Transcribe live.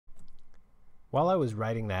While I was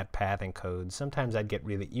writing that path and code, sometimes I'd get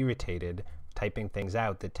really irritated typing things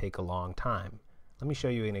out that take a long time. Let me show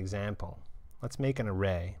you an example. Let's make an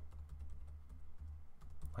array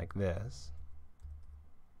like this.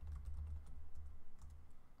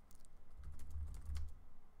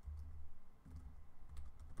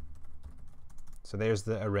 So there's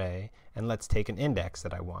the array, and let's take an index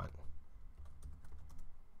that I want.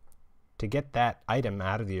 To get that item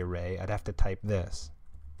out of the array, I'd have to type this.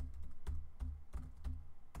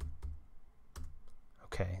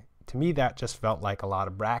 Okay, to me that just felt like a lot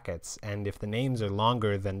of brackets, and if the names are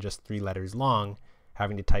longer than just 3 letters long,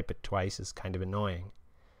 having to type it twice is kind of annoying.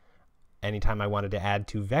 Anytime I wanted to add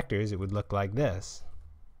 2 vectors, it would look like this.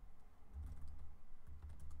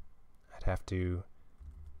 I'd have to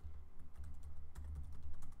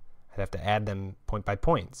add them point by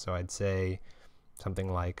point. So I'd say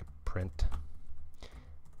something like print,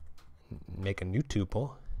 make a new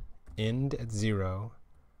tuple, ind at 0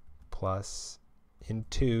 plus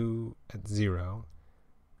int2 at 0,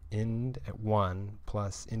 ind at 1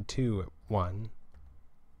 plus int2 at 1,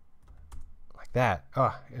 like that.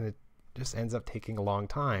 And it just ends up taking a long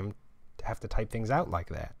time to have to type things out like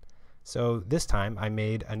that. So this time I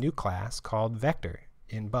made a new class called vector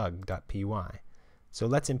in bug.py. So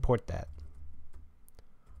let's import that.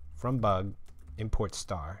 From bug, import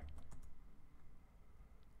star.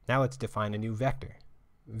 Now let's define a new vector.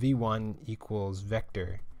 v1 equals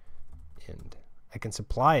vector ind. I can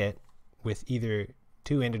supply it with either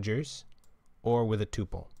 2 integers or with a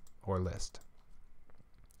tuple or list.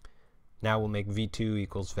 Now we'll make v2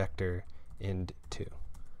 equals vector ind2.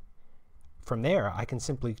 From there, I can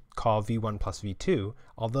simply call v1 plus v2,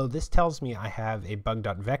 although this tells me I have a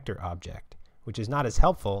bug.vector object, which is not as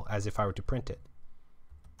helpful as if I were to print it.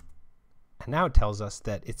 And now it tells us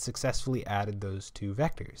that it successfully added those 2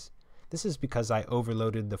 vectors. This is because I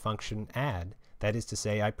overloaded the function add. That is to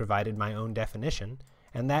say, I provided my own definition,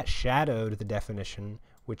 and that shadowed the definition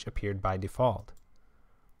which appeared by default.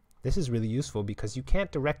 This is really useful because you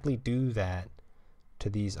can't directly do that to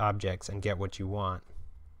these objects and get what you want.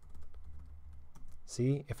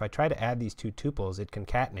 See, if I try to add these 2 tuples, it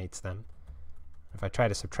concatenates them. If I try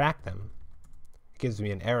to subtract them, it gives me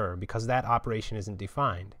an error because that operation isn't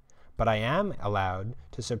defined. But I am allowed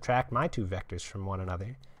to subtract my 2 vectors from one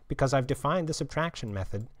another because I've defined the subtraction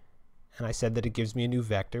method, and I said that it gives me a new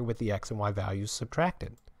vector with the x and y values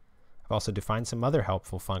subtracted. I've also defined some other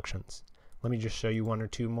helpful functions. Let me just show you 1 or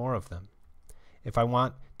 2 more of them. If I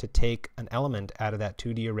want to take an element out of that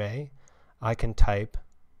 2D array, I can type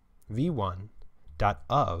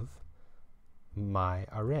v1.of my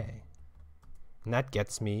array. And that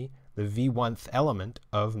gets me the v1th element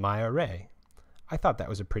of my array. I thought that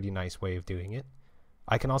was a pretty nice way of doing it.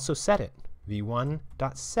 I can also set it,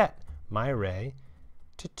 v1.set my array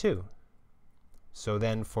to 2. So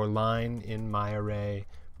then for line in my array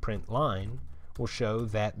print line will show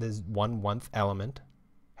that this 1/1th element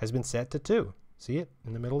has been set to 2. See it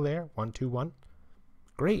in the middle there? 1, 2, 1.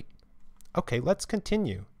 Great. Okay, let's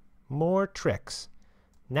continue. More tricks.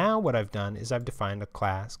 Now what I've done is I've defined a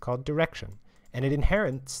class called direction, and it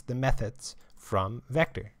inherits the methods from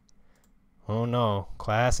vector. Oh no,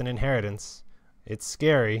 class and inheritance. It's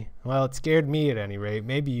scary. Well, it scared me at any rate.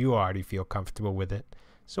 Maybe you already feel comfortable with it.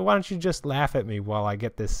 So why don't you just laugh at me while I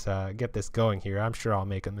get this going here. I'm sure I'll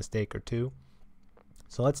make a mistake or 2.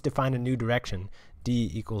 So let's define a new direction. D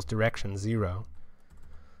equals direction 0.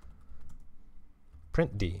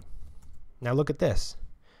 Print D. Now look at this.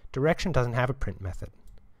 Direction doesn't have a print method.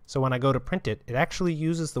 So when I go to print it, it actually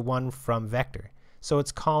uses the one from vector. So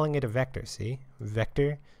it's calling it a vector, see?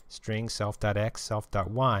 Vector string self.x,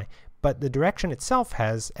 self.y. But the direction itself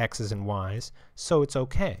has x's and y's, so it's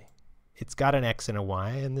okay. It's got an x and a y,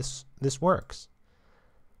 and this works.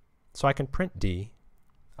 So I can print D.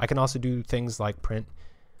 I can also do things like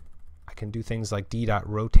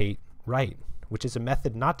d.rotate right, which is a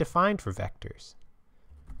method not defined for vectors.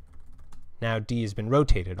 Now D has been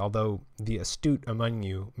rotated, although the astute among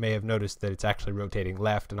you may have noticed that it's actually rotating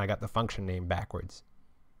left, and I got the function name backwards,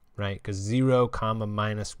 right? Because 0,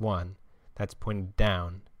 -1, that's pointed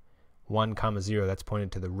down. 1, 0, that's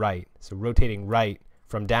pointed to the right. So rotating right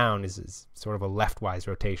from down is sort of a leftwise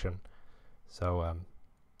rotation. So,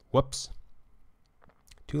 whoops.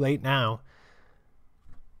 Too late now.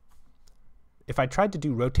 If I tried to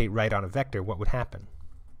do rotate right on a vector, what would happen?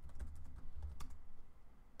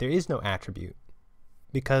 There is no attribute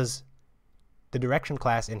because the direction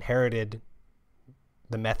class inherited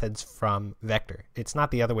the methods from vector. It's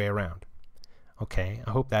not the other way around. Okay,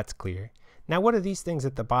 I hope that's clear. Now what are these things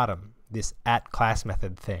at the bottom, this @class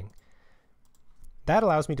method thing? That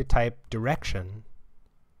allows me to type direction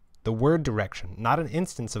the word direction, not an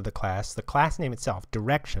instance of the class name itself,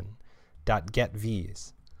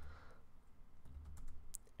 direction.getVs.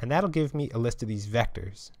 And that'll give me a list of these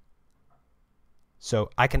vectors. So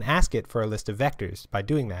I can ask it for a list of vectors by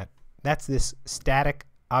doing that. That's this static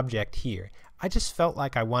object here. I just felt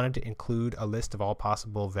like I wanted to include a list of all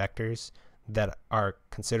possible vectors that are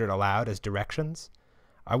considered allowed as directions.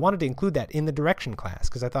 I wanted to include that in the direction class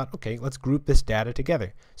because I thought, okay, let's group this data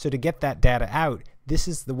together. So to get that data out, this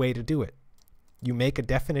is the way to do it. You make a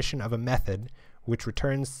definition of a method which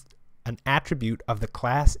returns an attribute of the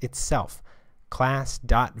class itself,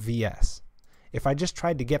 class.vs. If I just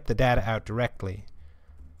tried to get the data out directly,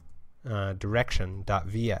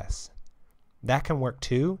 direction.vs, that can work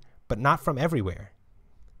too, but not from everywhere.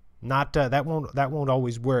 That won't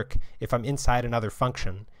always work if I'm inside another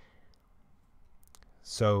function.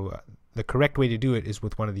 So the correct way to do it is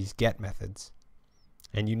with one of these get methods,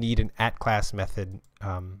 and you need an @class method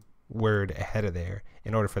word ahead of there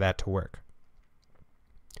in order for that to work.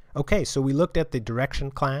 Okay, so we looked at the direction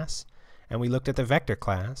class and we looked at the vector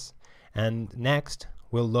class, and next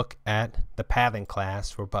we'll look at the pathing class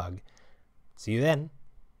for bug. See you then.